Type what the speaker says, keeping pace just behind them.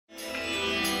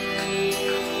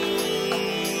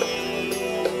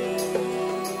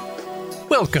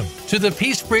Welcome to the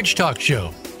Peace Bridge Talk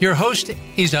Show. Your host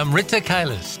is Amrita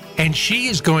Kailas, and she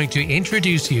is going to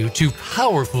introduce you to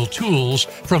powerful tools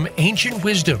from ancient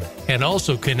wisdom and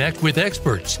also connect with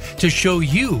experts to show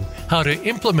you how to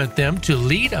implement them to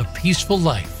lead a peaceful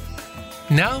life.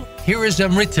 Now, here is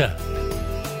Amrita.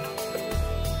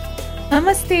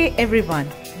 Namaste, everyone.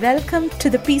 Welcome to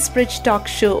the Peace Bridge Talk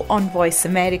Show on Voice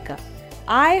America.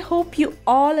 I hope you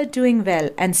all are doing well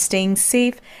and staying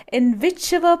safe in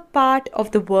whichever part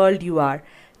of the world you are.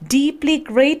 Deeply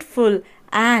grateful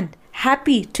and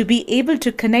happy to be able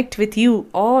to connect with you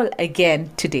all again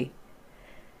today.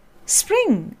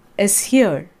 Spring is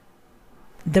here.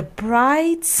 The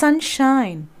bright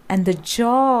sunshine and the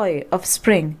joy of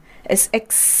spring is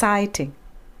exciting.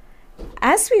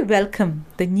 As we welcome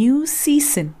the new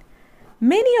season,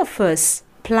 many of us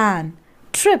plan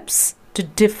trips to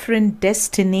different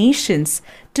destinations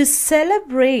to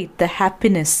celebrate the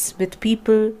happiness with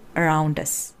people around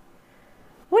us.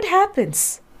 What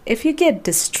happens if you get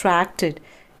distracted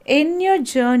in your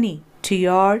journey to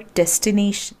your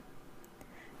destination?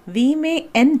 We may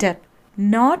end up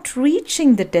not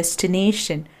reaching the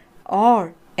destination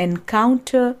or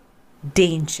encounter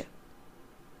danger.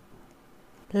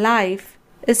 Life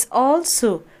is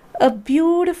also a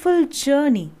beautiful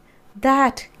journey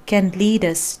that can lead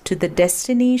us to the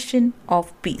destination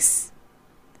of peace.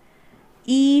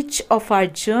 Each of our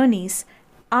journeys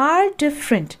are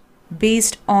different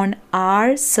based on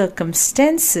our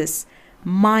circumstances,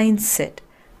 mindset,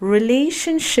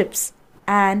 relationships,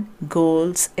 and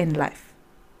goals in life.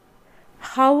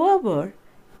 However,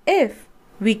 if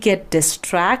we get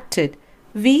distracted,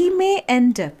 we may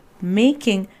end up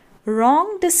making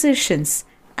wrong decisions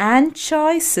and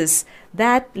choices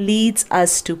that leads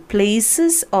us to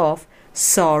places of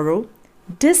sorrow,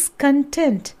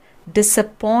 discontent,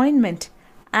 disappointment,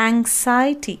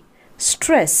 anxiety,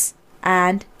 stress,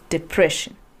 and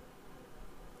depression.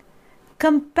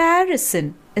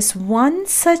 Comparison is one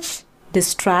such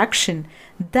distraction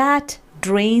that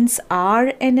drains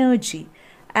our energy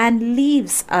and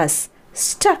leaves us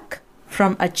stuck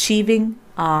from achieving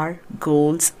our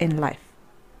goals in life.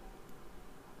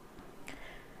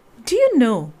 Do you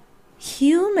know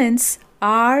humans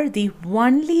are the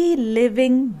only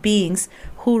living beings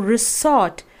who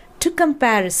resort to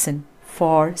comparison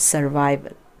for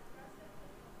survival?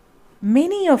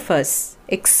 Many of us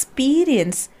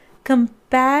experience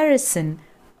comparison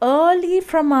early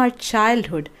from our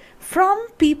childhood from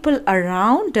people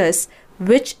around us,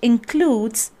 which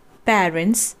includes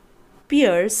parents,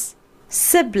 peers,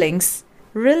 siblings,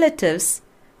 relatives,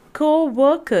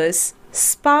 co-workers,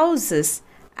 spouses,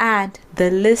 and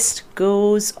the list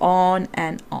goes on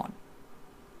and on.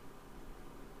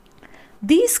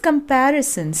 These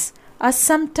comparisons are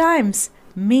sometimes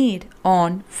made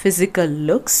on physical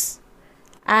looks,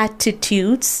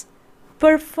 attitudes,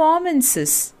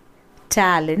 performances,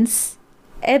 talents,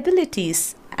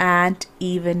 abilities, and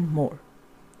even more.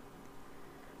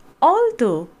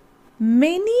 Although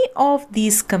many of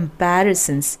these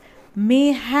comparisons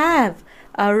may have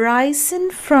arisen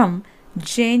from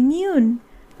genuine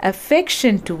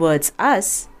affection towards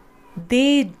us,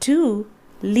 they do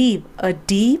leave a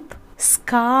deep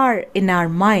scar in our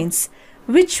minds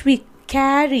which we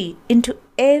carry into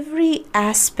every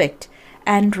aspect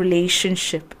and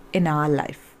relationship in our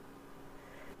life.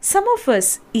 Some of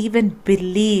us even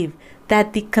believe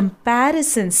that the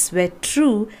comparisons were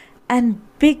true and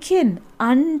begin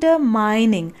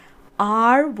undermining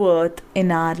our worth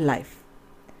in our life.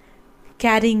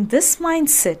 Carrying this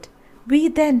mindset, we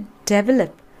then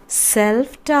develop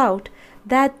self-doubt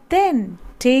that then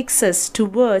takes us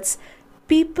towards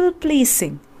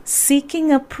people-pleasing, seeking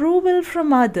approval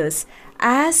from others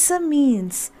as a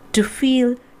means to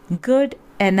feel good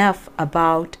enough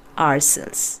about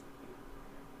ourselves.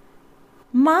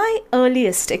 My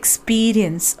earliest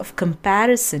experience of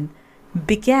comparison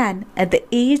began at the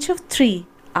age of 3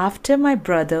 after my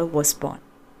brother was born.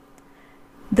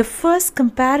 The first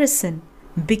comparison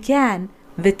began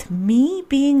with me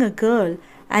being a girl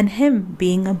and him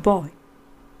being a boy.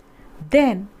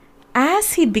 Then,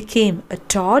 as he became a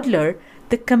toddler,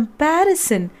 the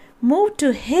comparison moved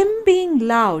to him being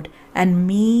loud and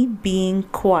me being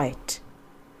quiet.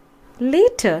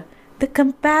 Later, the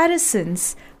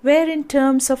comparisons were in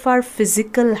terms of our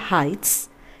physical heights,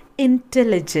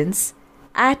 intelligence,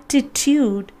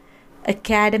 attitude,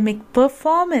 academic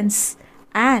performance,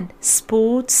 and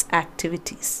sports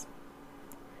activities.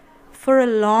 For a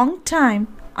long time,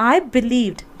 I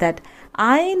believed that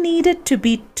I needed to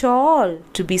be tall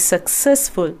to be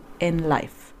successful in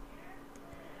life.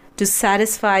 To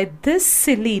satisfy this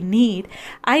silly need,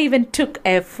 I even took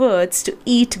efforts to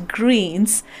eat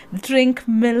greens, drink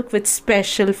milk with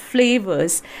special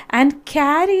flavors, and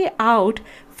carry out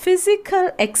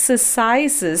physical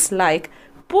exercises like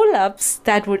pull ups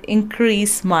that would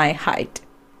increase my height.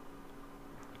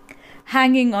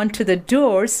 Hanging onto the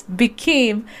doors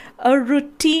became a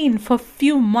routine for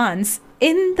few months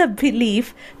in the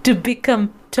belief to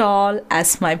become tall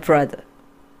as my brother.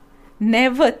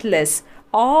 Nevertheless,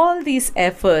 all these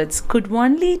efforts could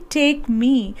only take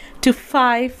me to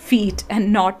 5 feet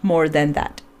and not more than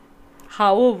that.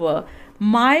 However,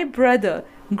 my brother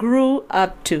grew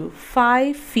up to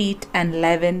 5 feet and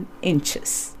 11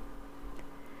 inches.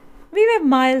 We were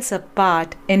miles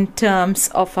apart in terms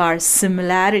of our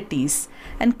similarities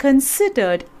and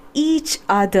considered each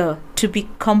other to be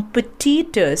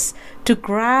competitors to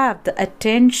grab the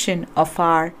attention of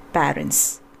our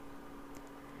parents.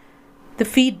 The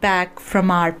feedback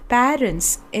from our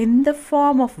parents in the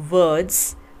form of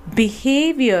words,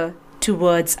 behavior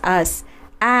towards us,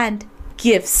 and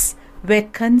gifts were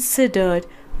considered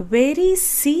very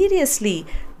seriously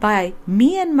by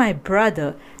me and my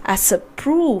brother as a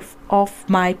proof of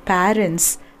my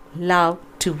parents' love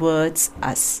towards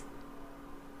us.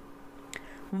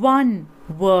 One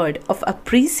word of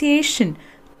appreciation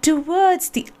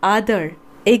towards the other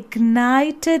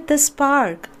ignited the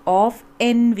spark of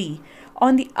envy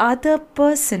on the other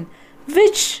person,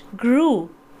 which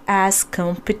grew as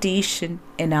competition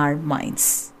in our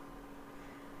minds.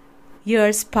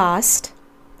 Years passed,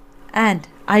 and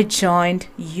I joined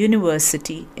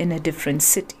university in a different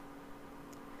city.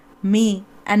 Me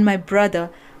and my brother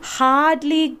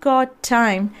hardly got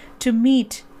time to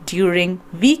meet during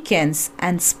weekends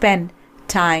and spend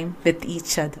time with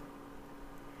each other.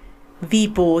 We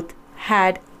both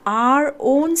had our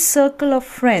own circle of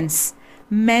friends,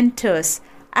 mentors,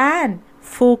 and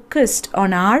focused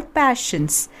on our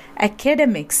passions,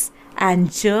 academics,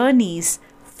 and journeys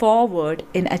forward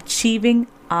in achieving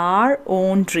our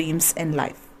own dreams in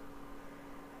life.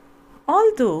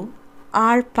 Although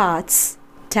our paths,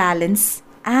 talents,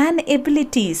 and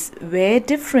abilities were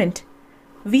different,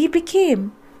 we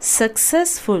became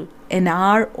successful in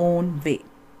our own way.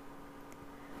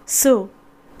 So,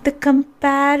 the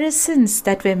comparisons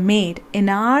that were made in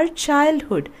our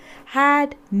childhood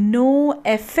had no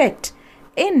effect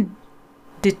in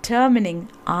determining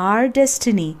our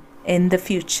destiny in the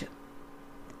future.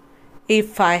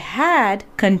 If I had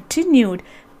continued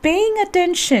paying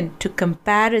attention to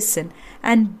comparison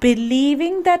and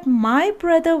believing that my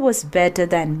brother was better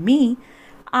than me,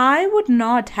 I would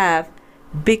not have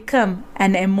become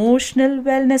an emotional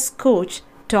wellness coach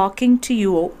talking to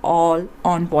you all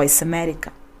on Voice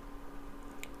America.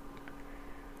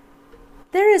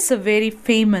 There is a very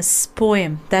famous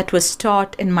poem that was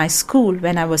taught in my school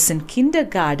when I was in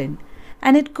kindergarten,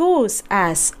 and it goes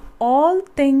as, "All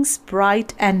things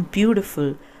bright and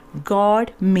beautiful,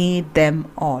 God made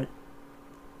them all."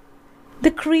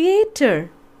 The creator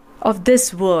of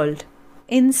this world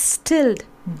instilled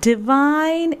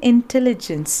divine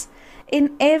intelligence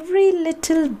in every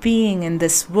little being in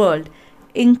this world,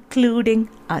 including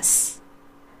us.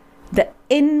 The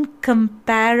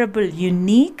incomparable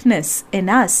uniqueness in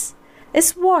us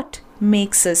is what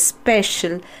makes us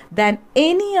special than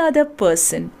any other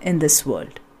person in this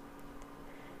world.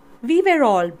 We were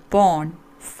all born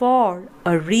for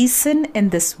a reason in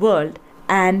this world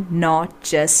and not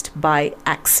just by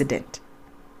accident.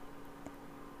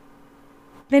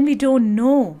 When we don't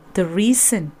know the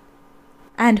reason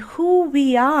and who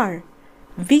we are,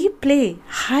 we play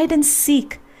hide and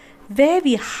seek, where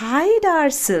we hide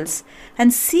ourselves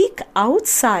and seek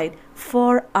outside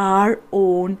for our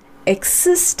own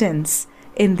existence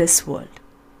in this world.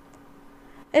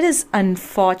 It is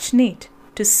unfortunate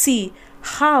to see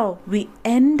how we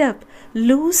end up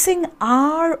losing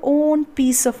our own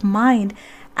peace of mind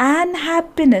and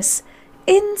happiness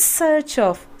in search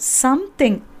of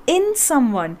something in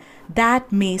someone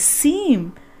that may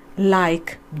seem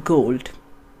like gold.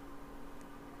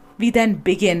 We then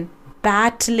begin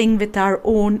battling with our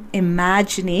own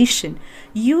imagination,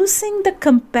 using the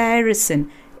comparison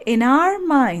in our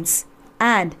minds,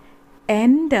 and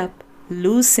end up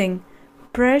losing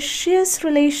precious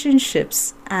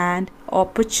relationships and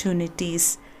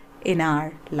opportunities in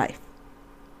our life.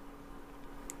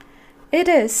 It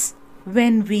is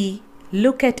when we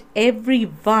look at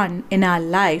everyone in our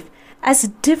life as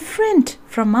different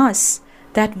from us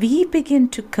that we begin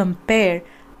to compare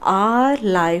our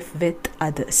life with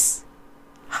others.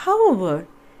 However,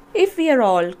 if we are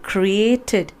all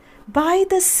created by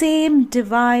the same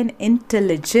divine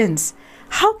intelligence,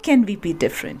 how can we be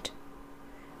different?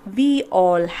 we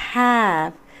all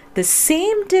have the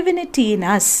same divinity in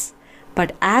us,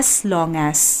 but as long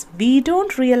as we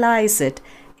don't realize it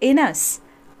in us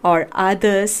or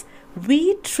others,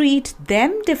 we treat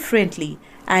them differently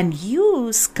and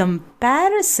use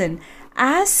comparison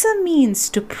as a means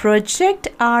to project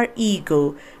our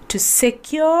ego to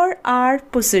secure our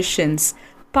positions,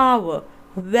 power,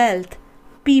 wealth,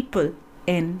 people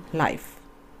in life.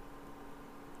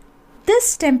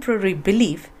 This temporary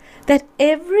belief that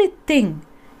everything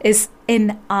is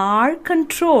in our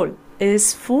control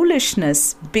is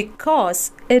foolishness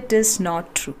because it is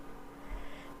not true.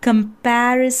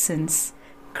 Comparisons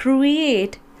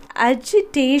create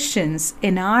agitations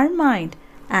in our mind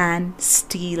and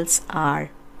steals our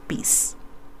peace.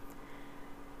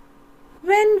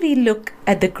 When we look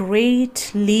at the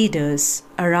great leaders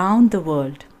around the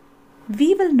world,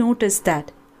 we will notice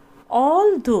that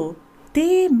although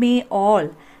they may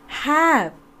all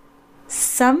have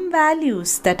some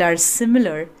values that are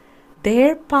similar,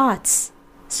 their paths,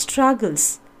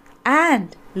 struggles,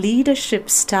 and leadership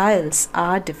styles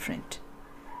are different.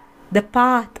 The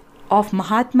path of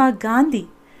Mahatma Gandhi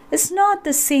is not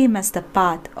the same as the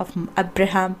path of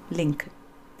Abraham Lincoln.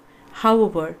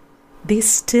 However, they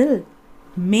still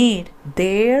made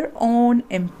their own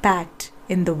impact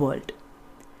in the world.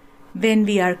 When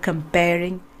we are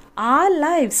comparing our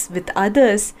lives with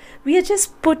others, we are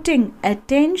just putting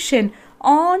attention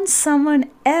on someone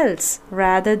else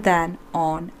rather than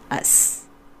on us.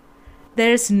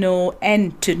 There is no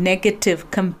end to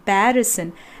negative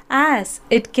comparison, as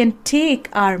it can take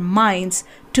our minds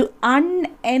to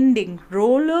unending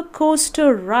roller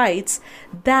coaster rides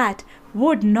that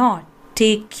would not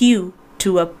take you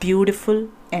to a beautiful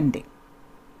ending.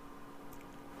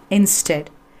 Instead,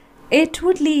 it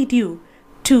would lead you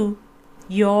to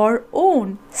your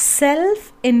own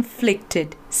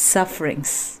self-inflicted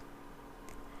sufferings.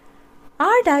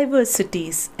 Our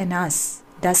diversities in us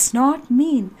does not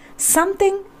mean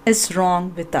something is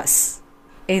wrong with us.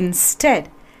 Instead,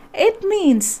 it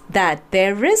means that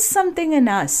there is something in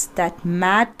us that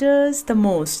matters the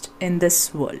most in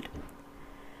this world.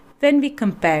 When we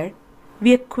compare,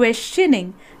 we are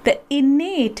questioning the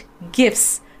innate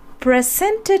gifts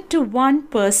presented to one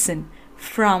person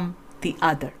from the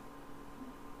other.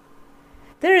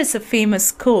 There is a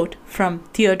famous quote from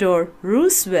Theodore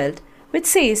Roosevelt which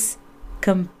says,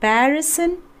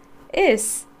 "Comparison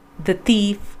is the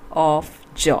thief of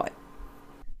joy."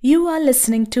 You are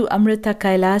listening to Amrita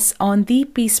Kailas on the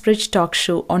Peace Bridge Talk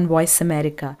Show on Voice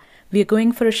America. We are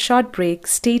going for a short break.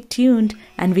 Stay tuned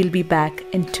and we'll be back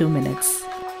in 2 minutes.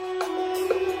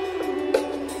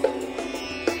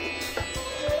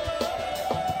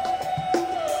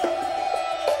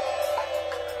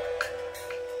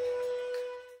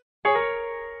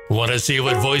 Want to see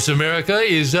what Voice America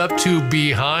is up to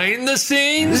behind the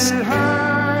scenes?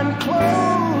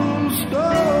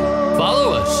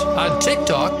 Follow us on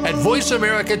TikTok at Voice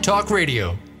America Talk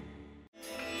Radio.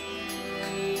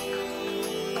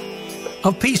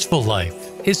 A peaceful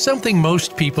life is something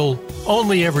most people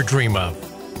only ever dream of,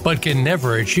 but can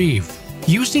never achieve.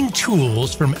 Using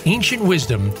tools from ancient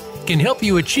wisdom can help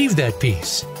you achieve that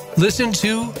peace. Listen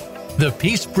to The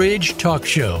Peace Bridge Talk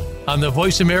Show on the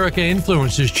Voice America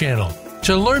Influencers channel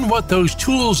to learn what those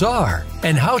tools are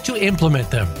and how to implement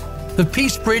them. The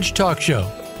Peace Bridge Talk Show,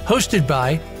 hosted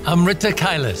by Amrita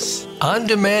Kailas.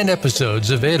 On-demand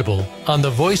episodes available on the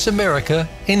Voice America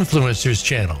Influencers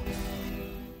channel.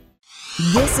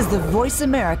 This is the Voice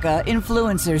America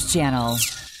Influencers channel.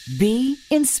 Be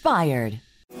inspired.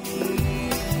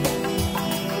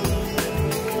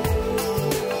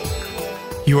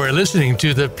 You are listening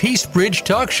to the Peace Bridge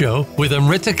Talk Show with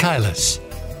Amrita Kailas.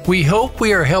 We hope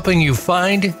we are helping you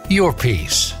find your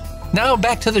peace. Now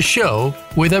back to the show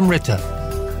with Amrita.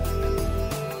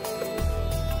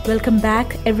 Welcome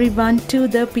back, everyone, to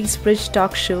the Peace Bridge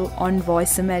Talk Show on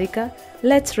Voice America.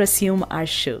 Let's resume our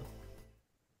show.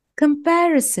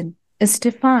 Comparison is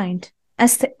defined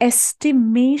as the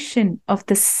estimation of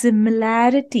the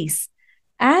similarities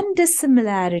and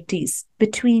dissimilarities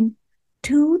between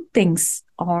two things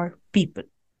or people.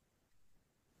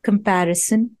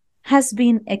 Comparison has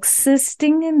been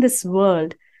existing in this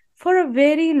world for a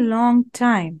very long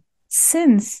time,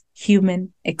 since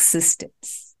human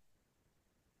existence.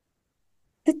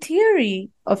 The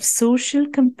theory of social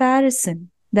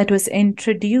comparison that was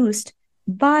introduced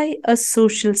by a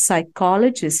social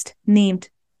psychologist named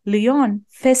Leon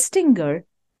Festinger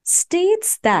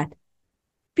states that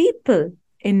people,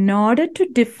 in order to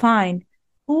define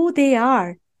who they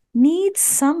are, need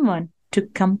someone to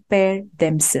compare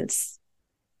themselves.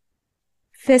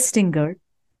 Festinger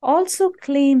also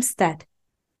claims that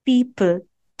people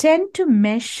tend to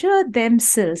measure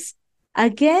themselves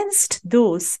against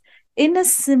those in a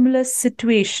similar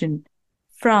situation,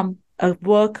 from a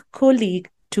work colleague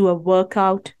to a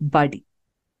workout buddy.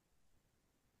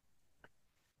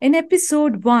 In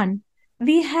episode 1,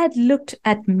 we had looked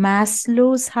at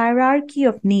Maslow's hierarchy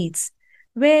of needs,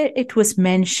 where it was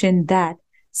mentioned that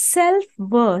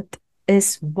self-worth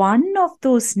is one of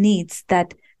those needs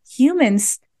that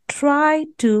humans try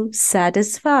to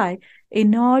satisfy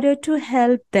in order to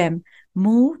help them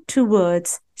move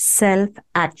towards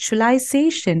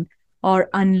self-actualization or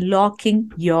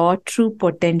unlocking your true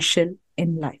potential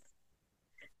in life.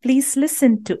 Please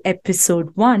listen to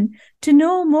episode 1 to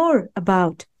know more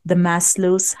about the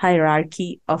Maslow's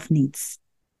hierarchy of needs.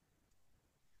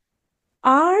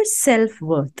 Our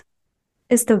self-worth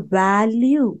is the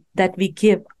value that we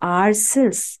give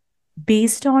ourselves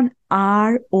based on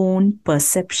our own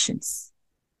perceptions.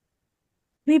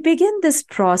 We begin this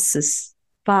process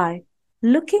by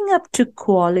looking up to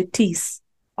qualities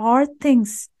or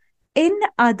things in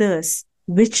others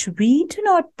which we do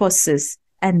not possess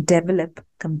and develop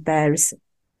comparison.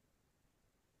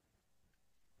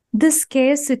 This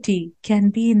scarcity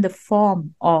can be in the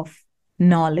form of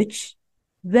knowledge,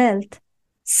 wealth,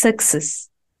 success,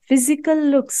 physical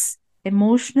looks,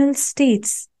 emotional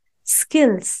states,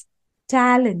 skills,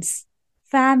 talents,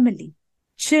 family,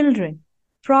 children,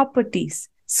 properties,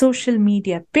 social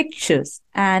media pictures,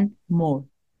 and more.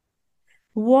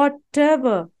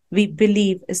 Whatever we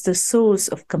believe is the source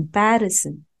of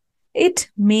comparison, it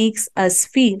makes us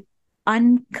feel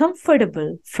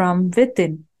uncomfortable from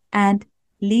within and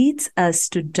leads us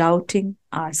to doubting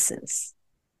ourselves.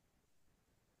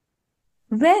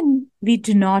 When we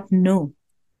do not know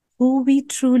who we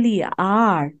truly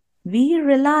are, we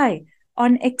rely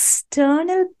on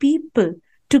external people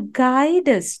to guide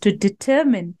us to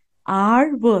determine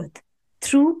our worth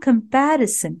through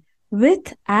comparison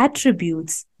with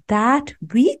attributes that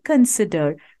we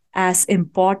consider as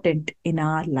important in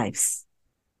our lives.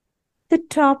 The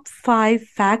top 5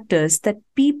 factors that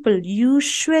people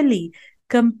usually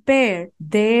compare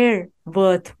their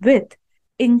worth with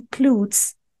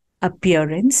includes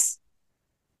appearance,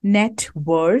 net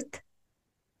worth,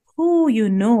 who you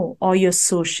know or your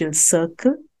social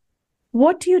circle,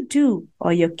 what you do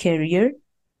or your career,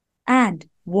 and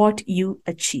what you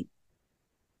achieve.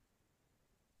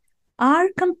 Our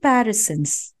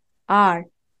comparisons are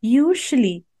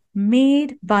usually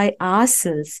made by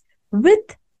ourselves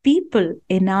with people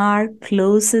in our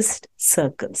closest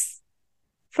circles.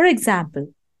 For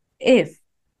example, if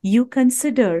you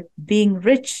consider being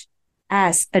rich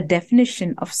as a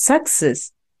definition of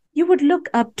success, you would look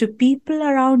up to people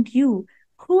around you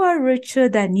who are richer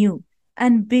than you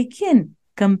and begin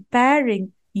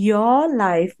comparing your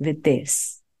life with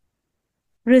theirs.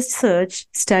 Research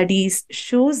studies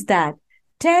shows that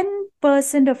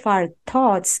 10% of our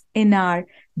thoughts in our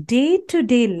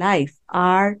day-to-day life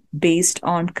are based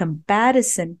on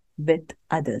comparison with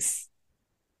others.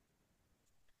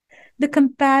 The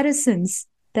comparisons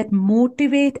that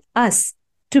motivate us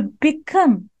to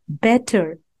become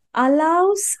better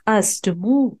allows us to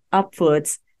move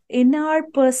upwards in our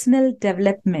personal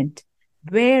development,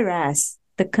 whereas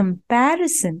the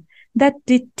comparison that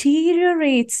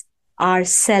deteriorates our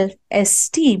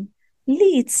self-esteem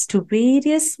leads to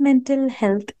various mental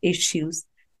health issues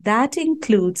that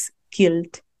includes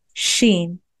guilt,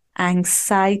 shame,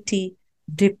 anxiety,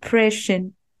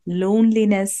 depression,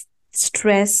 loneliness,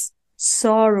 stress,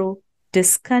 sorrow,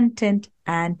 discontent,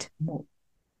 and more.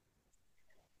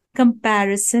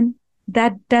 Comparison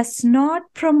that does not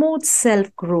promote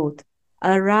self-growth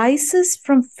arises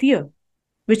from fear,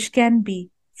 which can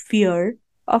be fear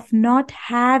of not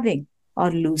having or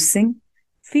losing,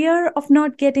 fear of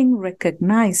not getting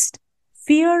recognized,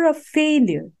 fear of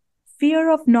failure, fear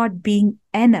of not being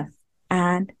enough,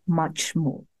 and much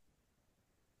more.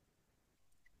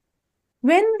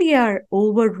 When we are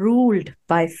overruled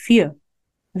by fear,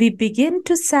 we begin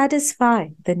to satisfy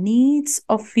the needs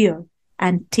of fear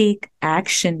and take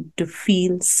action to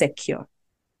feel secure.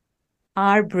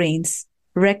 Our brains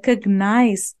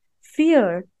recognize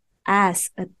fear as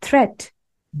a threat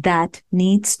that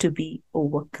needs to be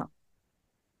overcome.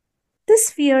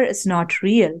 This fear is not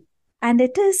real, and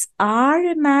it is our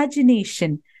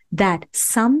imagination that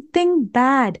something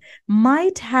bad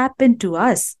might happen to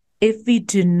us if we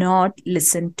do not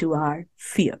listen to our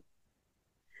fear.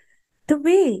 The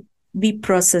way we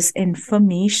process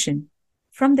information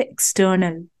from the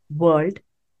external world,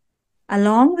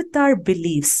 along with our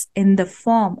beliefs in the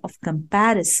form of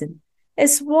comparison,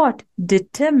 is what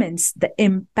determines the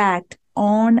impact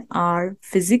on our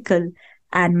physical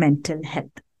and mental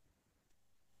health.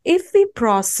 If we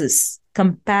process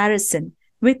comparison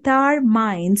with our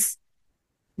minds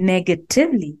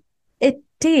negatively, it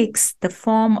takes the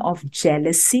form of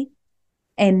jealousy,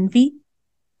 envy,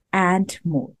 and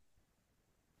more.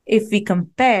 If we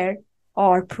compare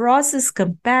or process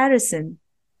comparison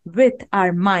with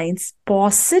our minds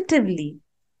positively,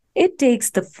 it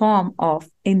takes the form of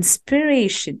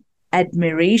inspiration,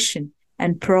 admiration,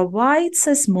 and provides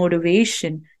us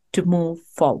motivation to move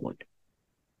forward.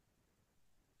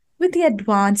 With the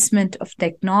advancement of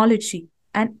technology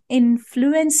and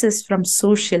influences from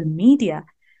social media,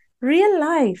 real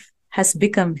life has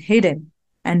become hidden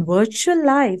and virtual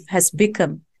life has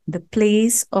become the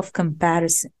place of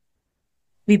comparison.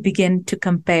 We begin to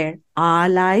compare our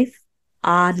life,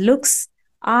 our looks,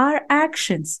 our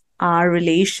actions, our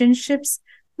relationships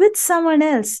with someone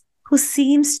else who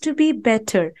seems to be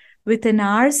better within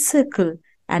our circle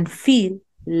and feel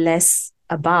less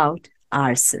about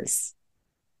ourselves.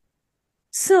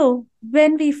 So,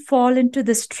 when we fall into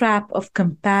this trap of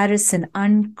comparison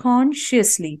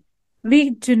unconsciously, we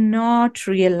do not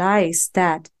realize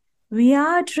that we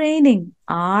are draining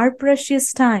our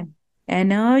precious time,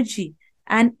 energy,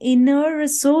 and inner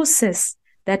resources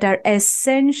that are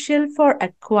essential for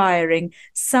acquiring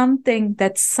something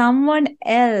that someone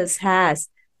else has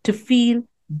to feel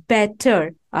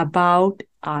better about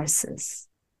ourselves.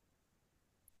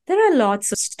 There are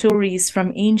lots of stories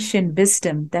from ancient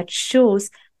wisdom that shows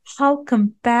how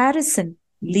comparison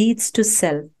leads to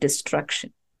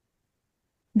self-destruction.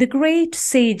 The great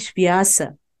sage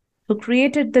Vyasa, who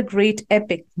created the great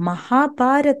epic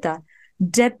Mahabharata,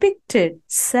 depicted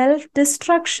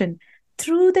self-destruction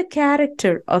through the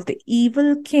character of the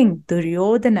evil king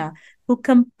Duryodhana, who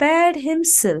compared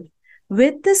himself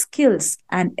with the skills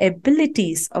and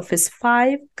abilities of his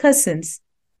 5 cousins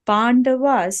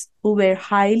Pandavas, who were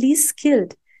highly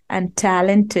skilled and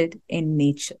talented in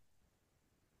nature.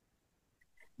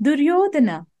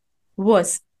 Duryodhana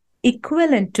was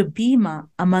equivalent to Bhima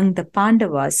among the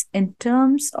Pandavas in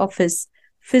terms of his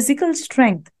physical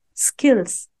strength,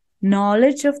 skills,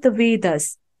 knowledge of the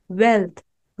Vedas, wealth,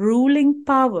 ruling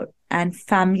power, and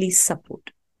family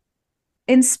support.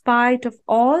 In spite of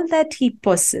all that he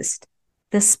possessed,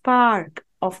 the spark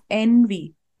of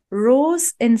envy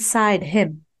rose inside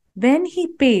him when he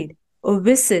paid a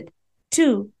visit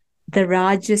to the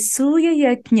Rajasuya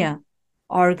Yajna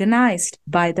organized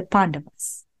by the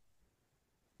Pandavas.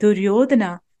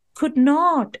 Duryodhana could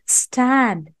not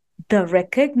stand the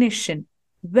recognition,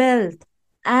 wealth,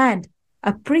 and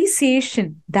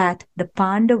appreciation that the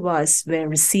Pandavas were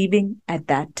receiving at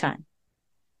that time.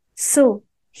 So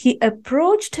he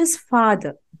approached his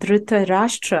father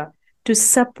Dhritarashtra to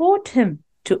support him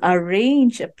to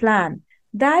arrange a plan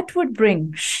that would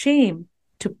bring shame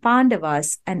to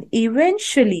Pandavas and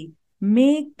eventually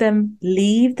make them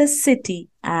leave the city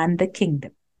and the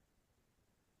kingdom.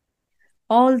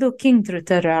 Although King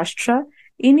Dhritarashtra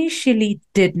initially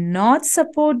did not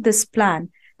support this plan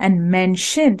and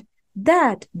mentioned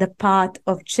that the path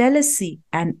of jealousy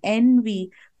and envy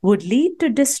would lead to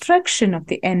destruction of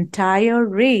the entire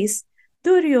race,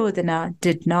 Duryodhana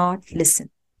did not listen.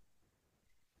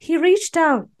 He reached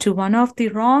out to one of the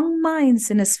wrong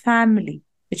minds in his family,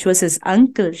 which was his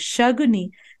uncle Shaguni,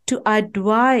 to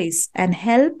advise and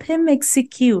help him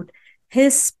execute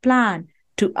his plan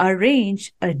to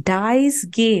arrange a dice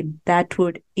game that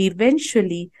would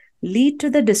eventually lead to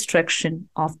the destruction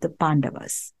of the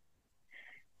Pandavas.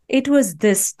 It was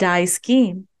this dice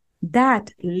game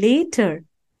that later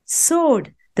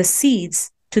sowed the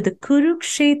seeds to the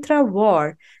Kurukshetra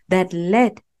war that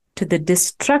led to the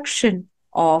destruction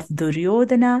of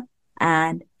Duryodhana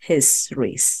and his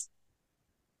race.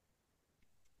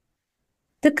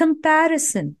 The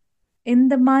comparison in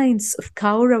the minds of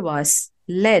Kauravas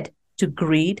led to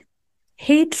greed,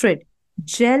 hatred,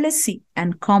 jealousy,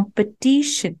 and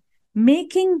competition,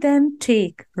 making them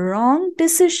take wrong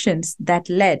decisions that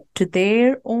led to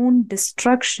their own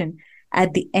destruction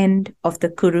at the end of the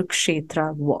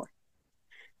Kurukshetra war.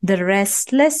 The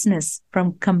restlessness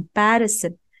from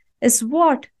comparison is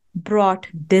what brought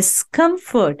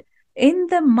discomfort in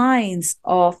the minds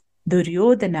of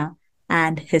Duryodhana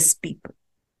and his people.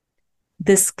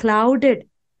 This clouded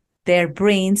their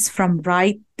brains from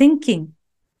right thinking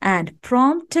and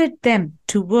prompted them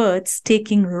towards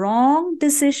taking wrong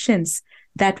decisions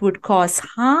that would cause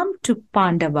harm to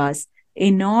Pandavas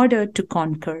in order to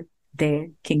conquer their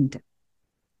kingdom.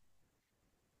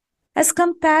 As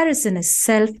comparison is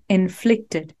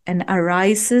self-inflicted and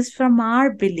arises from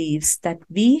our beliefs that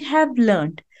we have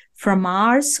learned from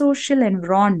our social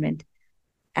environment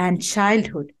and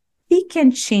childhood, we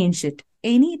can change it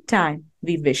anytime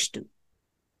we wish to.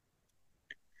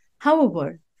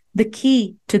 However, the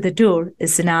key to the door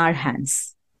is in our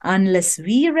hands. Unless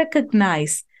we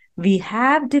recognize we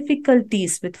have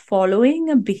difficulties with following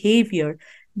a behavior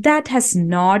that has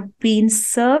not been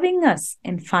serving us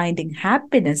in finding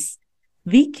happiness,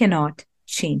 we cannot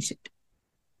change it.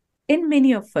 In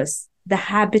many of us, the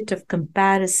habit of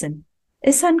comparison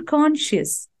is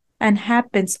unconscious and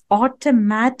happens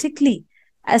automatically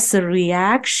as a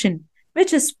reaction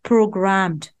which is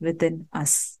programmed within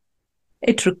us.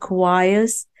 It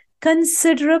requires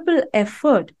considerable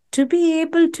effort to be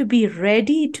able to be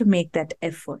ready to make that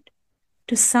effort.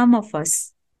 To some of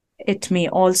us, it may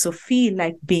also feel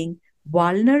like being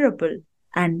vulnerable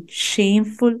and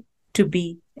shameful to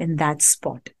be in that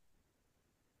spot.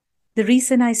 The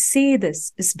reason I say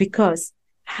this is because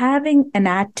having an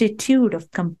attitude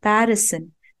of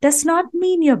comparison does not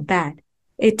mean you're bad.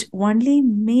 It only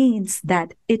means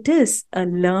that it is a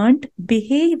learned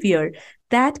behavior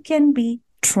that can be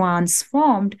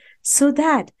transformed so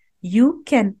that you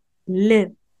can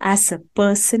live as a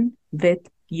person with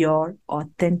your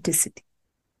authenticity.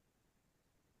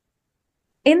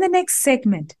 In the next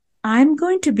segment, I'm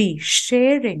going to be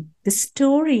sharing the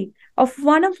story of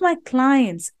one of my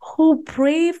clients who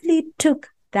bravely took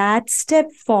that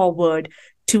step forward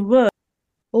toward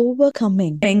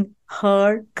overcoming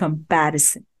her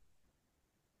comparison.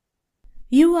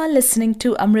 You are listening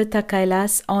to Amrita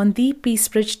Kailas on the Peace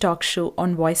Bridge Talk Show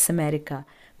on Voice America.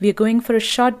 We are going for a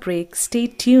short break. Stay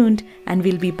tuned and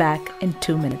we'll be back in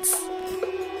 2 minutes.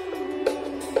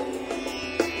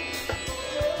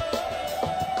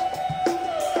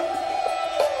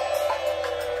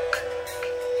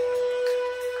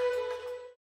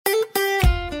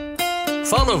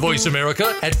 Follow Voice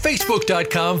America at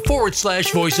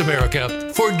facebook.com/Voice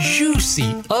America for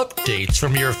juicy updates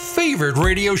from your favorite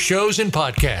radio shows and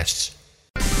podcasts.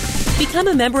 Become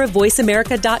a member of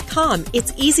VoiceAmerica.com.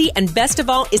 It's easy and best of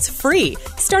all, it's free.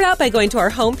 Start out by going to our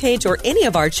homepage or any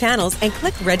of our channels and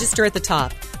click register at the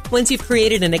top. Once you've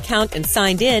created an account and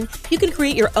signed in, you can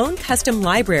create your own custom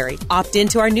library, opt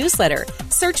into our newsletter,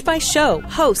 search by show,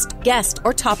 host, guest,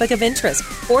 or topic of interest,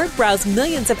 or browse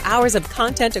millions of hours of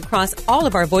content across all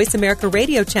of our Voice America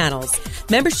radio channels.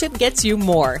 Membership gets you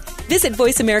more. Visit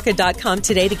VoiceAmerica.com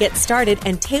today to get started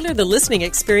and tailor the listening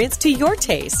experience to your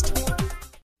taste.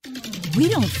 We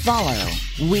don't follow,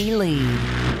 we lead.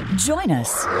 Join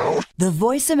us, the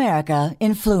Voice America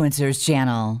Influencers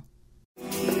Channel.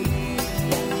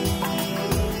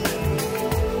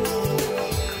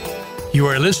 You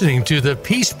are listening to the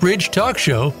Peace Bridge Talk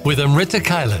Show with Amrita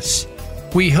Kailas.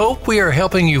 We hope we are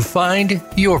helping you find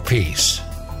your peace.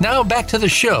 Now back to the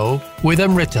show with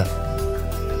Amrita.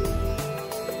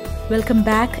 Welcome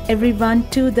back, everyone,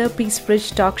 to the Peace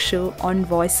Bridge Talk Show on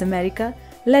Voice America.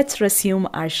 Let's resume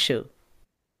our show.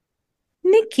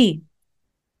 Nikki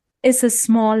is a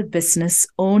small business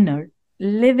owner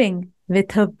living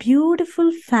with her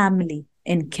beautiful family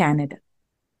in Canada.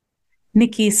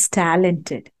 Nikki is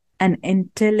talented and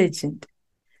intelligent.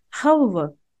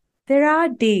 However, there are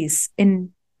days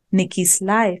in Nikki's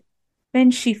life when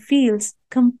she feels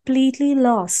completely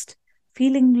lost,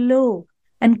 feeling low,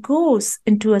 and goes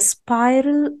into a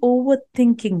spiral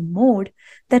overthinking mode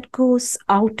that goes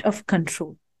out of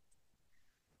control.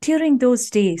 During those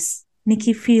days,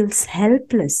 Nikki feels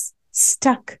helpless,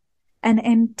 stuck, and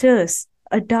enters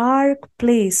a dark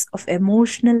place of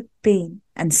emotional pain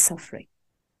and suffering.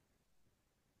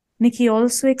 Nikki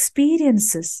also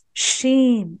experiences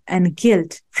shame and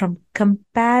guilt from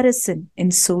comparison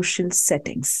in social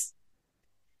settings.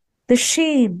 The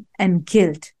shame and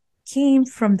guilt came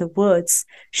from the words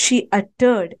she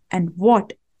uttered and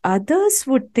what others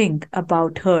would think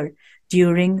about her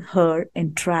during her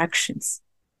interactions.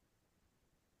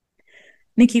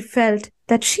 Nikki felt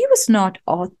that she was not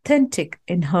authentic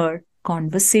in her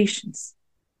conversations.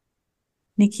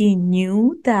 Nikki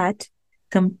knew that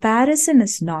comparison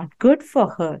is not good for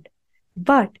her,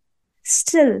 but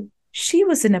still she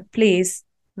was in a place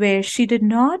where she did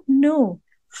not know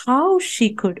how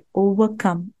she could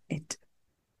overcome it.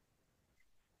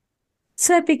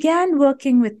 So I began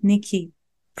working with Nikki,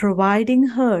 providing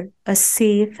her a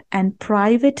safe and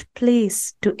private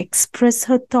place to express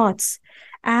her thoughts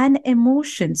and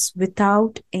emotions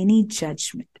without any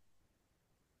judgment.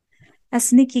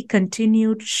 As Nikki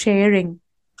continued sharing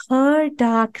her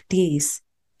dark days,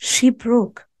 she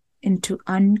broke into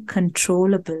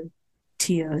uncontrollable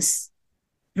tears,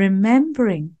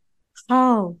 remembering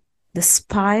how the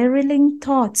spiraling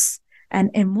thoughts and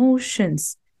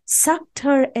emotions sucked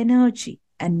her energy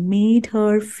and made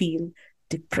her feel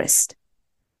depressed.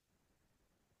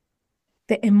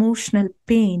 The emotional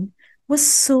pain was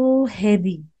so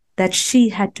heavy that she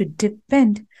had to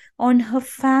depend on her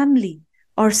family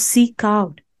or seek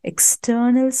out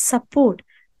external support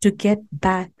to get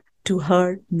back to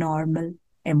her normal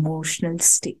emotional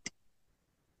state.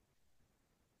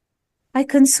 I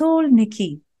consoled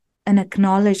Nikki and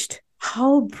acknowledged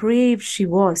how brave she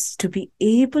was to be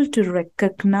able to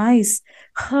recognize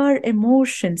her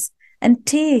emotions and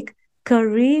take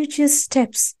courageous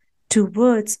steps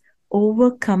towards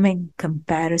overcoming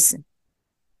comparison.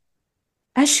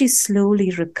 As she slowly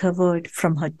recovered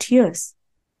from her tears,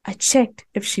 I checked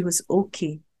if she was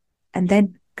okay and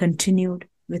then continued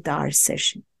with our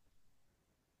session.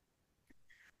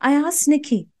 I asked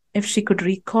Nikki if she could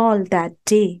recall that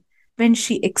day when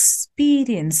she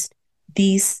experienced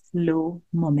these low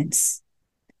moments.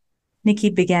 Nikki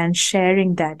began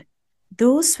sharing that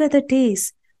those were the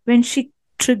days when she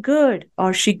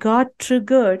got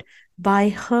triggered by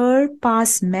her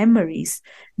past memories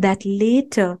that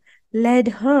later led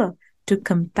her to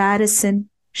comparison,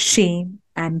 shame,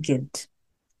 and guilt.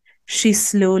 She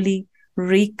slowly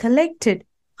recollected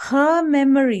her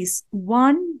memories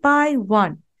one by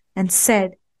one and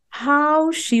said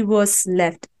how she was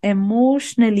left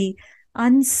emotionally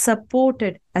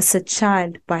unsupported as a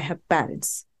child by her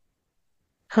parents.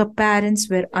 Her parents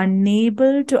were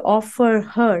unable to offer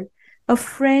her a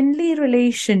friendly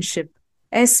relationship,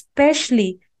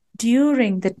 especially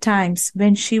during the times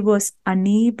when she was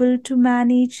unable to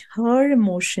manage her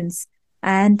emotions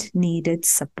and needed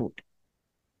support.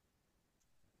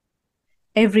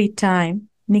 Every time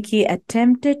Nikki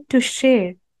attempted to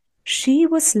share, she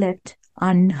was left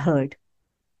unheard.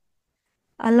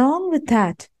 Along with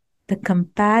that, the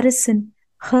comparison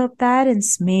her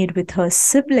parents made with her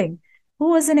sibling, who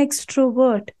was an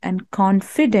extrovert and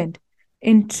confident,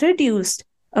 introduced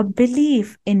a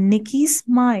belief in Nikki's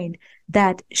mind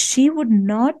that she would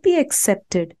not be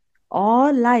accepted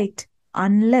or liked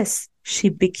unless she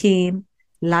became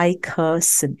like her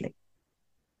sibling.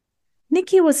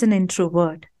 Nikki was an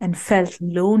introvert and felt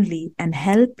lonely and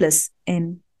helpless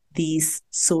in these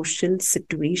social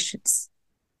situations.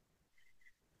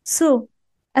 So,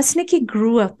 as Nikki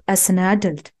grew up as an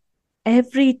adult,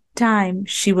 every time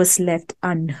she was left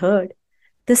unheard,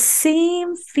 the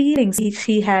same feelings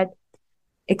she had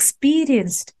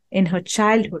experienced in her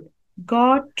childhood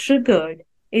got triggered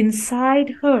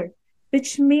inside her,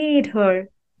 which made her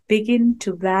begin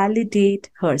to validate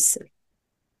herself.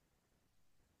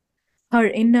 Her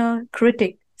inner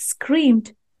critic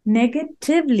screamed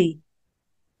negatively,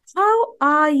 "How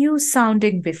are you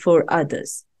sounding before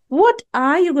others? What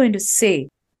are you going to say?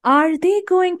 Are they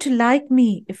going to like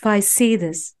me if I say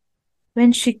this?"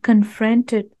 When she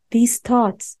confronted these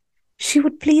thoughts, she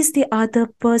would please the other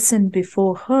person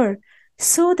before her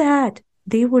so that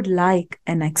they would like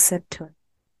and accept her.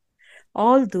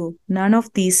 Although none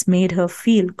of these made her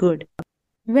feel good,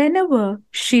 whenever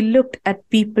she looked at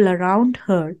people around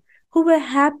her who were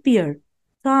happier,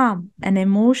 calm, and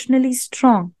emotionally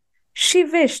strong, she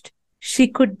wished she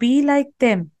could be like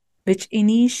them, which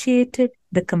initiated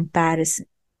the comparison.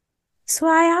 So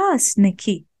I asked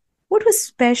Nikki what was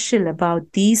special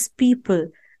about these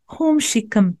people whom she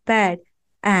compared,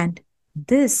 and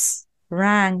this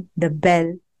rang the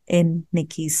bell in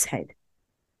Nikki's head.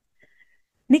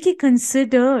 Nikki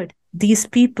considered these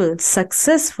people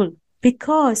successful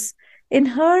because in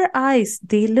her eyes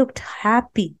they looked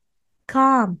happy,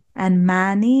 calm, and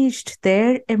managed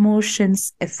their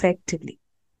emotions effectively.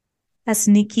 As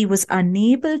Nikki was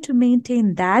unable to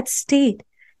maintain that state,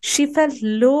 she felt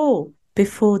low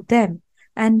before them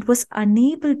and was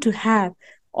unable to have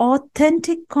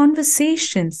authentic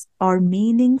conversations or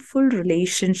meaningful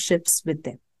relationships with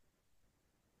them.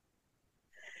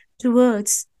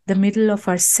 Towards the middle of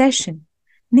our session,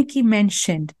 Nikki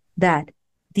mentioned that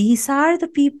these are the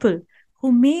people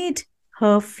who made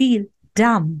her feel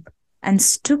dumb and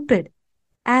stupid,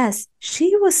 as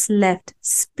she was left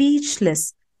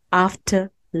speechless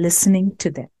after listening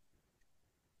to them.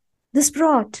 This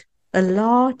brought a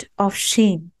lot of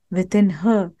shame within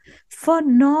her for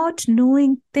not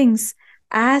knowing things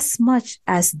as much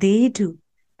as they do.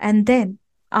 And then,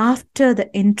 after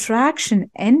the interaction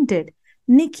ended,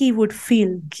 Nikki would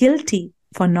feel guilty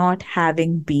for not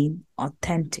having been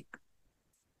authentic.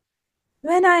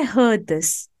 When I heard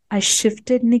this, I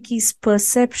shifted Nikki's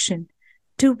perception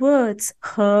towards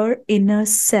her inner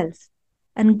self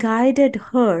and guided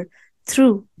her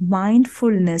through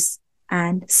mindfulness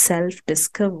and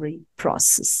self-discovery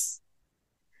process.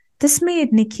 This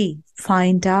made Nikki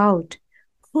find out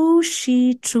who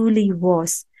she truly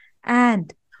was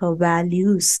and her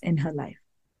values in her life.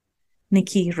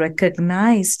 Nikki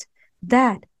recognized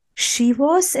that she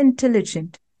was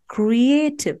intelligent,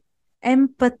 creative,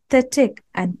 empathetic,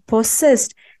 and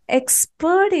possessed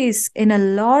expertise in a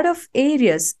lot of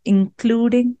areas,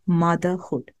 including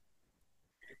motherhood.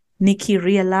 Nikki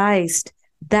realized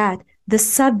that the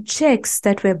subjects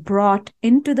that were brought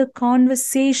into the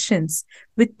conversations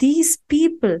with these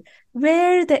people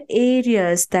were the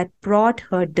areas that brought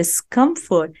her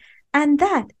discomfort, and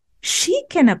that she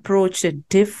can approach it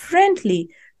differently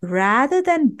rather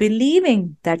than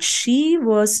believing that she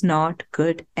was not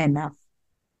good enough.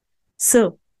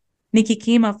 So, Nikki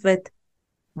came up with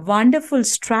wonderful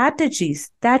strategies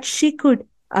that she could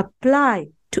apply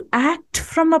to act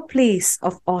from a place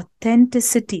of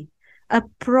authenticity,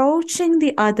 approaching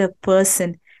the other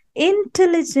person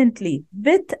intelligently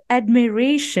with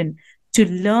admiration to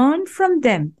learn from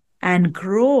them and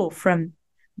grow from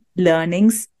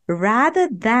learnings rather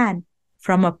than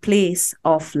from a place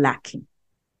of lacking.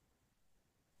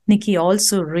 Nikki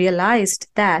also realized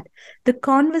that the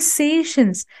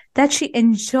conversations that she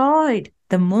enjoyed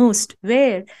the most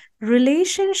were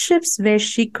relationships where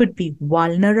she could be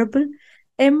vulnerable,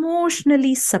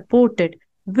 emotionally supported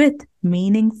with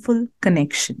meaningful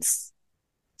connections.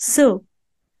 So,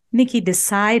 Nikki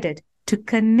decided to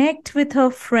connect with her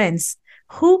friends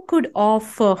who could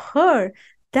offer her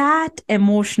that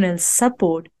emotional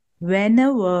support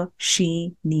whenever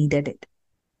she needed it.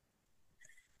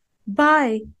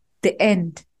 By the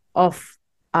end of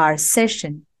our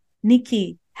session,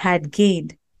 Nikki had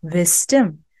gained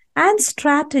wisdom and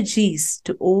strategies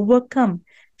to overcome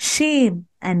shame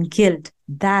and guilt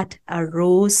that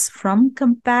arose from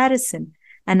comparison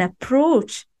and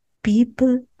approach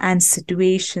people and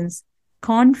situations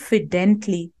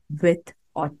confidently with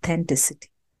authenticity.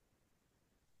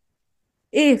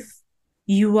 If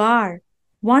you are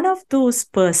one of those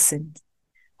persons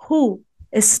who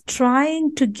is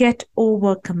trying to get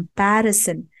over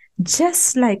comparison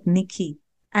just like Nikki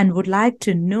and would like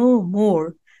to know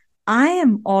more, I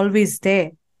am always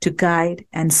there to guide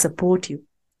and support you.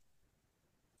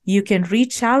 You can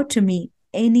reach out to me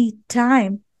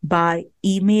anytime by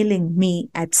emailing me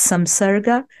at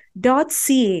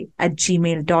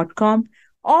samsarga.ca@gmail.com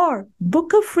or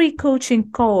book a free coaching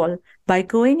call by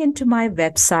going into my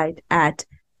website at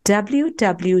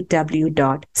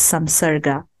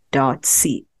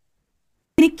www.samsarga.ca.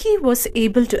 Nikki was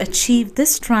able to achieve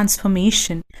this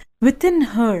transformation within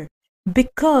her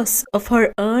because of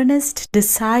her earnest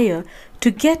desire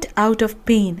to get out of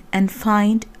pain and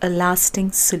find a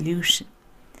lasting solution.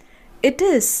 It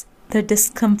is the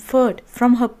discomfort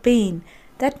from her pain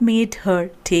that made her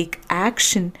take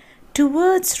action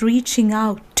towards reaching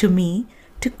out to me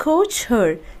to coach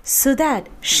her so that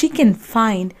she can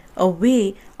find a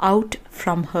way out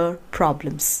from her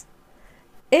problems.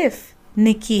 If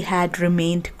Nikki had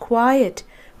remained quiet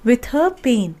with her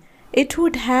pain, it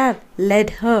would have led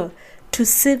her to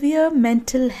severe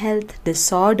mental health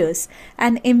disorders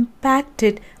and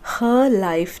impacted her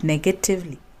life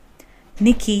negatively.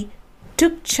 Nikki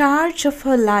took charge of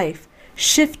her life,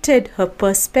 shifted her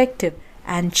perspective,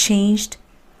 and changed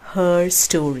her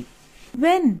story.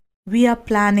 When we are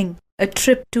planning a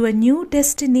trip to a new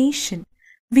destination,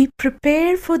 we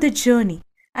prepare for the journey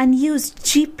and use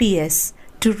GPS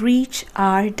to reach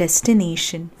our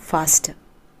destination faster.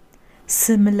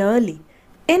 Similarly,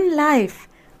 in life,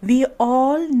 we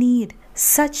all need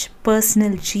such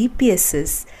personal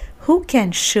GPSs who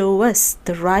can show us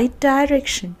the right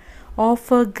direction,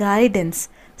 offer guidance,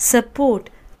 support,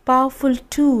 powerful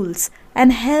tools,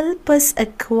 and help us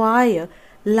acquire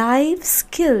life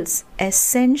skills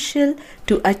essential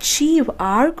to achieve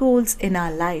our goals in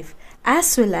our life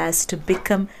as well as to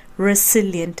become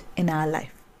resilient in our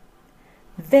life.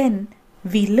 When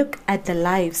we look at the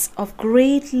lives of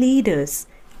great leaders,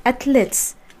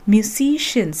 athletes,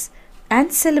 musicians,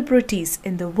 and celebrities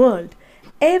in the world,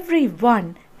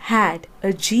 everyone had a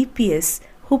GPS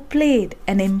who played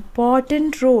an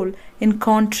important role in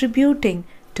contributing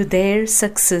to their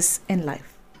success in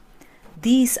life.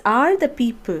 These are the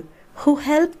people who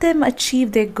help them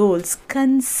achieve their goals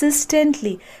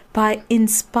consistently by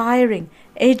inspiring,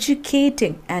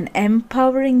 educating, and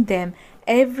empowering them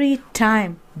every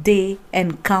time they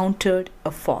encountered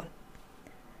a fall.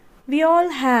 We all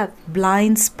have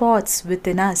blind spots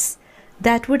within us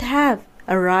that would have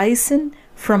arisen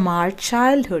from our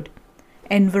childhood,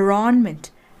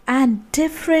 environment, and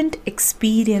different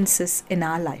experiences in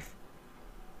our life.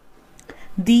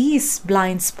 These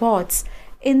blind spots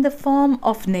in the form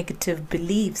of negative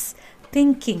beliefs,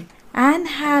 thinking, and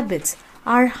habits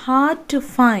are hard to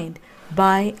find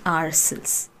by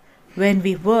ourselves. When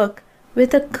we work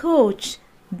with a coach,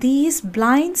 these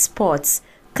blind spots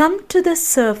come to the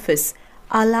surface,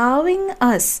 allowing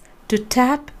us to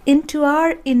tap into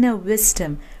our inner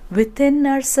wisdom within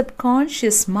our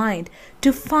subconscious mind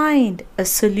to find a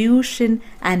solution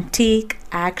and take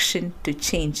action to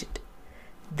change it.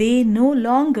 They no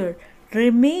longer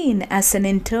remain as an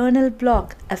internal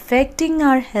block affecting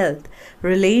our health,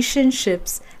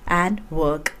 relationships, and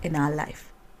work in our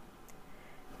life.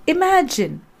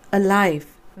 Imagine a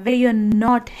life where you're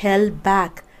not held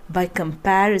back by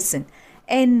comparison,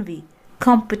 envy,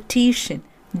 competition,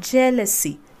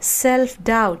 jealousy,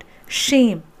 self-doubt,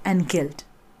 shame, and guilt.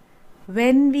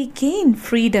 When we gain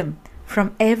freedom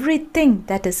from everything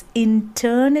that is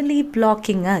internally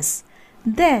blocking us,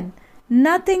 then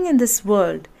nothing in this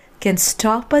world can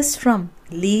stop us from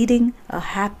leading a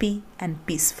happy and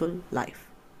peaceful life.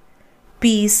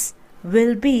 Peace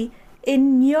will be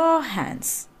in your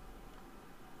hands.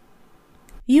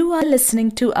 You are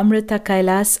listening to Amrita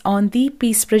Kailas on the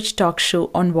Peace Bridge Talk Show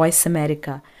on Voice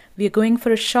America. We are going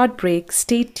for a short break.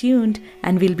 Stay tuned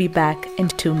and we'll be back in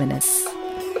 2 minutes.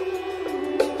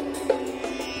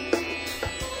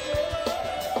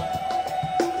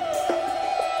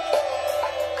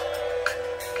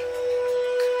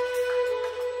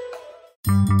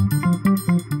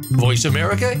 Voice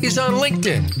America is on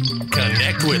LinkedIn.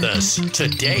 Connect with us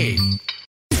today.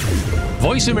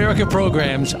 Voice America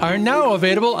programs are now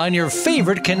available on your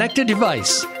favorite connected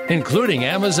device, including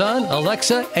Amazon,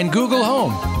 Alexa, and Google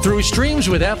Home. Through streams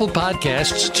with Apple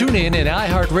Podcasts, TuneIn, and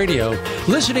iHeartRadio,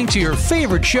 listening to your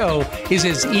favorite show is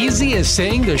as easy as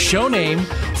saying the show name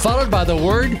followed by the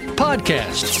word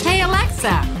podcast. Hey,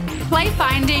 Alexa, play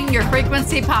Finding Your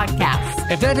Frequency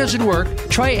podcast. If that doesn't work,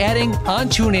 try adding on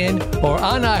TuneIn or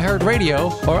on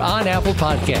iHeartRadio or on Apple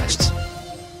Podcasts.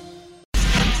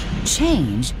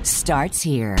 Change starts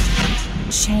here.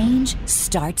 Change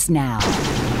starts now.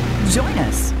 Join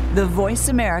us, the Voice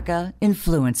America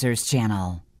Influencers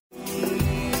Channel.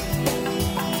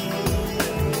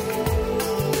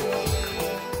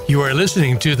 You are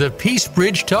listening to the Peace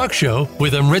Bridge Talk Show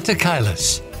with Amrita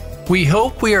Kailas. We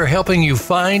hope we are helping you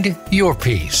find your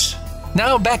peace.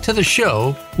 Now back to the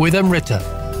show with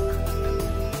Amrita.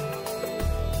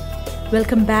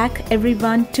 Welcome back,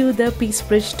 everyone, to the Peace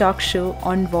Bridge Talk Show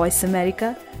on Voice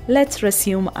America. Let's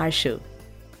resume our show.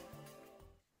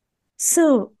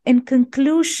 So, in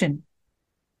conclusion,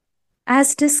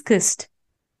 as discussed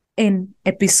in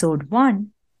episode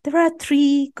 1, there are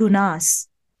 3 gunas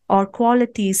or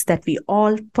qualities that we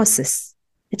all possess,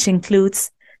 which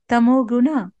includes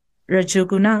tamoguna,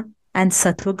 rajoguna, and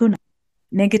sattva-guna.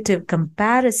 Negative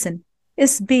comparison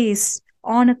is based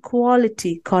on a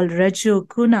quality called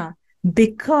rajoguna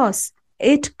because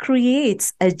it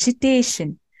creates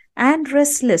agitation and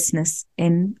restlessness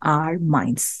in our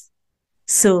minds.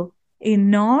 So,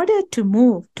 in order to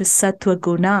move to sattva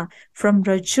guna from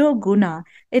rajoguna,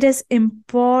 it is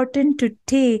important to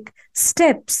take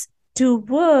steps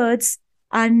towards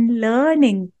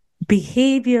unlearning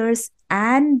behaviors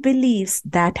and beliefs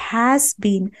that has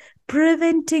been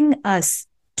preventing us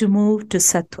to move to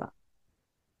sattva.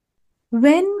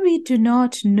 When we do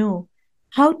not know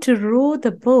how to row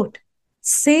the boat,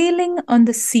 sailing on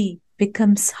the sea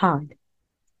becomes hard.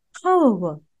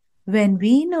 However, when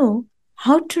we know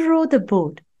how to row the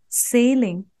boat,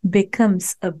 sailing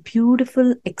becomes a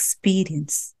beautiful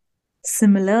experience.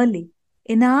 Similarly,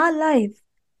 in our life,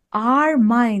 our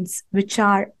minds, which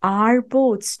are our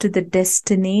boats to the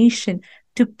destination,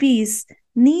 to peace,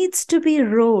 needs to be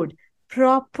rowed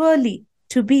properly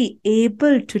to be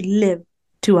able to live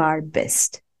to our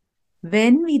best.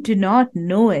 When we do not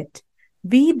know it,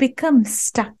 we become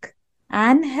stuck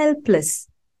and helpless.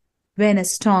 When a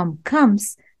storm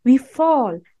comes, we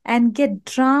fall and get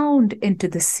drowned into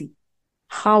the sea.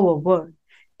 However,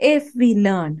 if we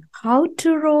learn how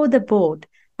to row the boat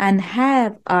and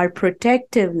have our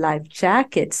protective life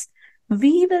jackets,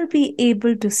 we will be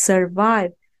able to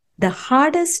survive the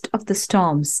hardest of the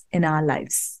storms in our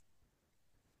lives.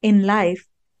 In life,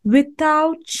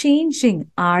 without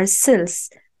changing ourselves,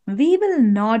 we will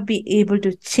not be able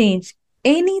to change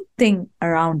anything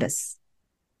around us.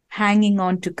 Hanging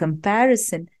on to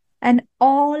comparison and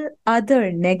all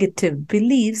other negative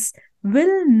beliefs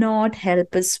will not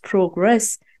help us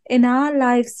progress in our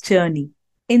life's journey.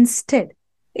 Instead,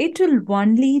 it will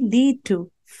only lead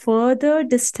to further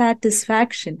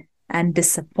dissatisfaction and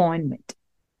disappointment.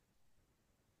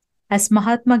 As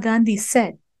Mahatma Gandhi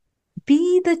said,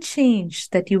 be the change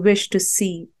that you wish to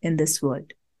see in this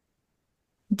world.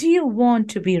 Do you want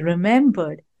to be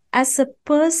remembered as a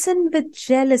person with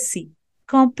jealousy,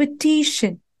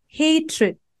 competition,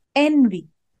 hatred, envy,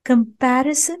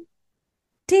 comparison?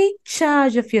 Take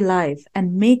charge of your life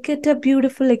and make it a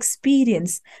beautiful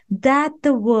experience that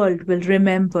the world will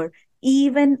remember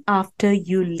even after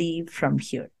you leave from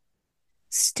here.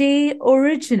 Stay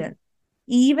original.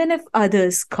 Even if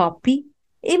others copy,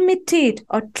 imitate,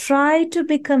 or try to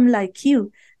become like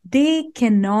you, they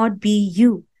cannot be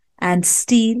you and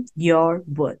steal your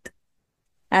worth.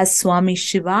 As Swami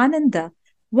Shivananda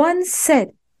once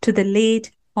said to the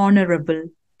late Honorable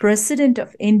President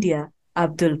of India,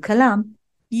 Abdul Kalam,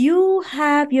 you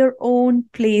have your own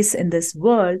place in this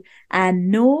world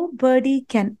and nobody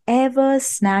can ever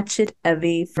snatch it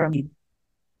away from you.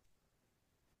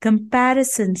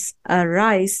 Comparisons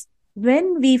arise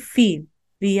when we feel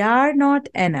we are not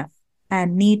enough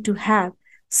and need to have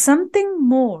something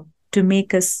more to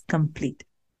make us complete.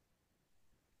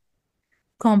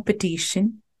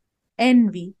 Competition,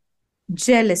 envy,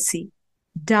 jealousy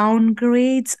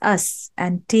downgrades us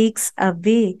and takes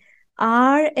away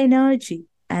our energy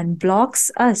and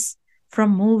blocks us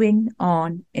from moving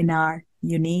on in our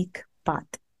unique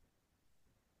path.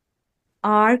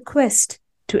 Our quest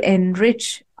to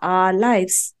enrich our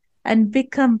lives and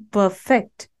become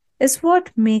perfect is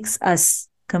what makes us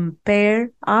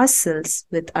compare ourselves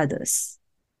with others.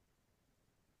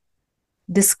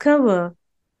 Discover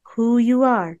who you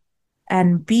are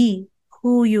and be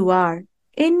who you are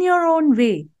in your own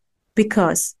way,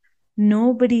 because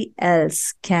nobody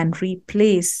else can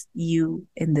replace you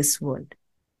in this world.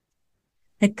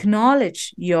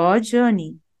 Acknowledge your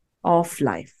journey of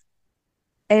life.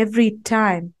 Every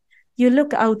time you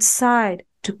look outside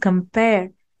to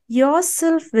compare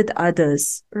yourself with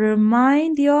others,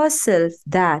 remind yourself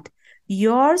that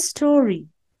your story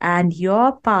and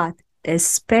your path is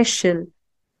special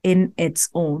in its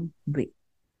own way.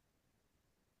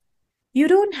 You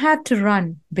don't have to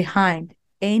run behind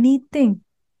anything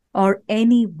or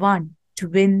anyone to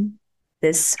win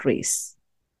this race.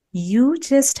 You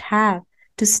just have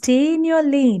to stay in your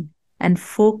lane and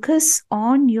focus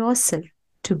on yourself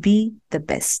to be the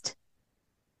best.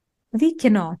 We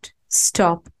cannot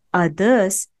stop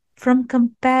others from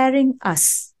comparing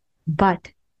us,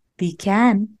 but we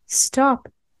can stop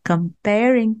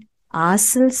comparing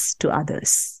ourselves to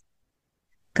others.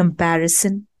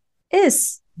 Comparison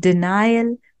is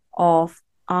denial of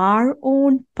our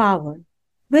own power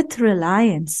with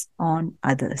reliance on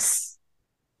others.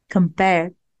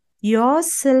 Compare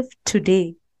yourself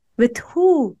today with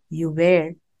who you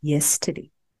were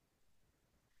yesterday.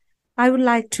 I would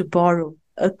like to borrow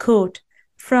a quote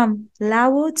from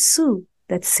Lao Tzu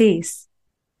that says,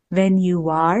 "When you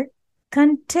are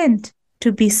content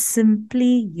to be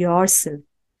simply yourself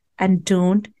and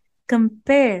don't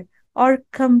compare or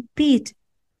compete,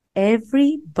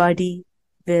 everybody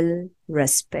will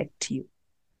respect you."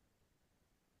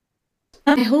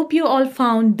 I hope you all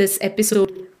found this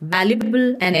episode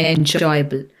valuable and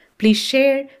enjoyable. Please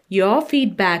share your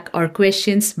feedback or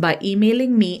questions by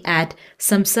emailing me at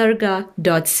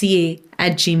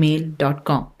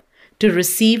samsarga.ca@gmail.com. To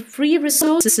receive free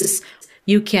resources,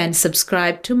 you can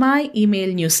subscribe to my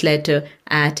email newsletter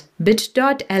at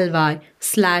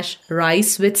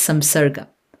bit.ly/risewithsamsarga.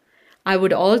 I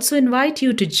would also invite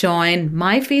you to join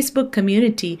my Facebook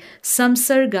community,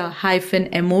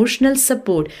 Samsarga-Emotional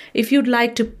Support, if you'd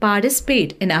like to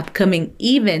participate in upcoming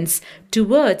events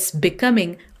towards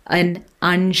becoming an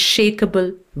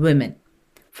unshakable woman.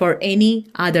 For any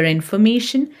other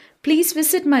information, please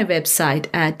visit my website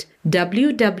at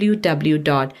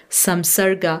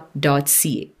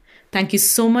www.samsarga.ca. Thank you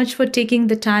so much for taking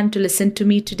the time to listen to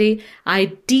me today.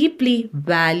 I deeply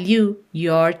value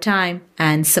your time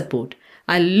and support.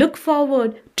 I look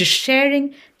forward to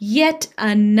sharing yet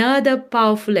another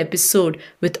powerful episode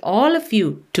with all of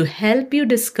you to help you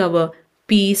discover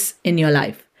peace in your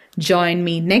life. Join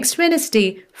me next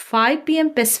Wednesday, 5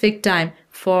 p.m. Pacific time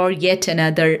for yet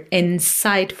another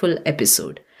insightful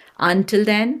episode. Until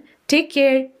then, take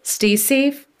care, stay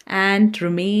safe, and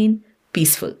remain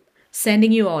peaceful.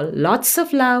 Sending you all lots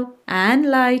of love and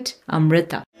light,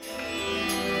 Amrita.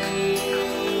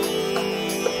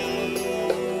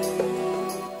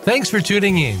 Thanks for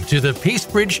tuning in to the Peace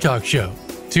Bridge Talk Show.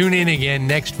 Tune in again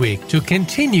next week to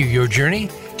continue your journey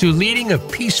to leading a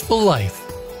peaceful life.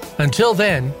 Until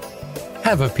then,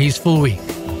 have a peaceful week.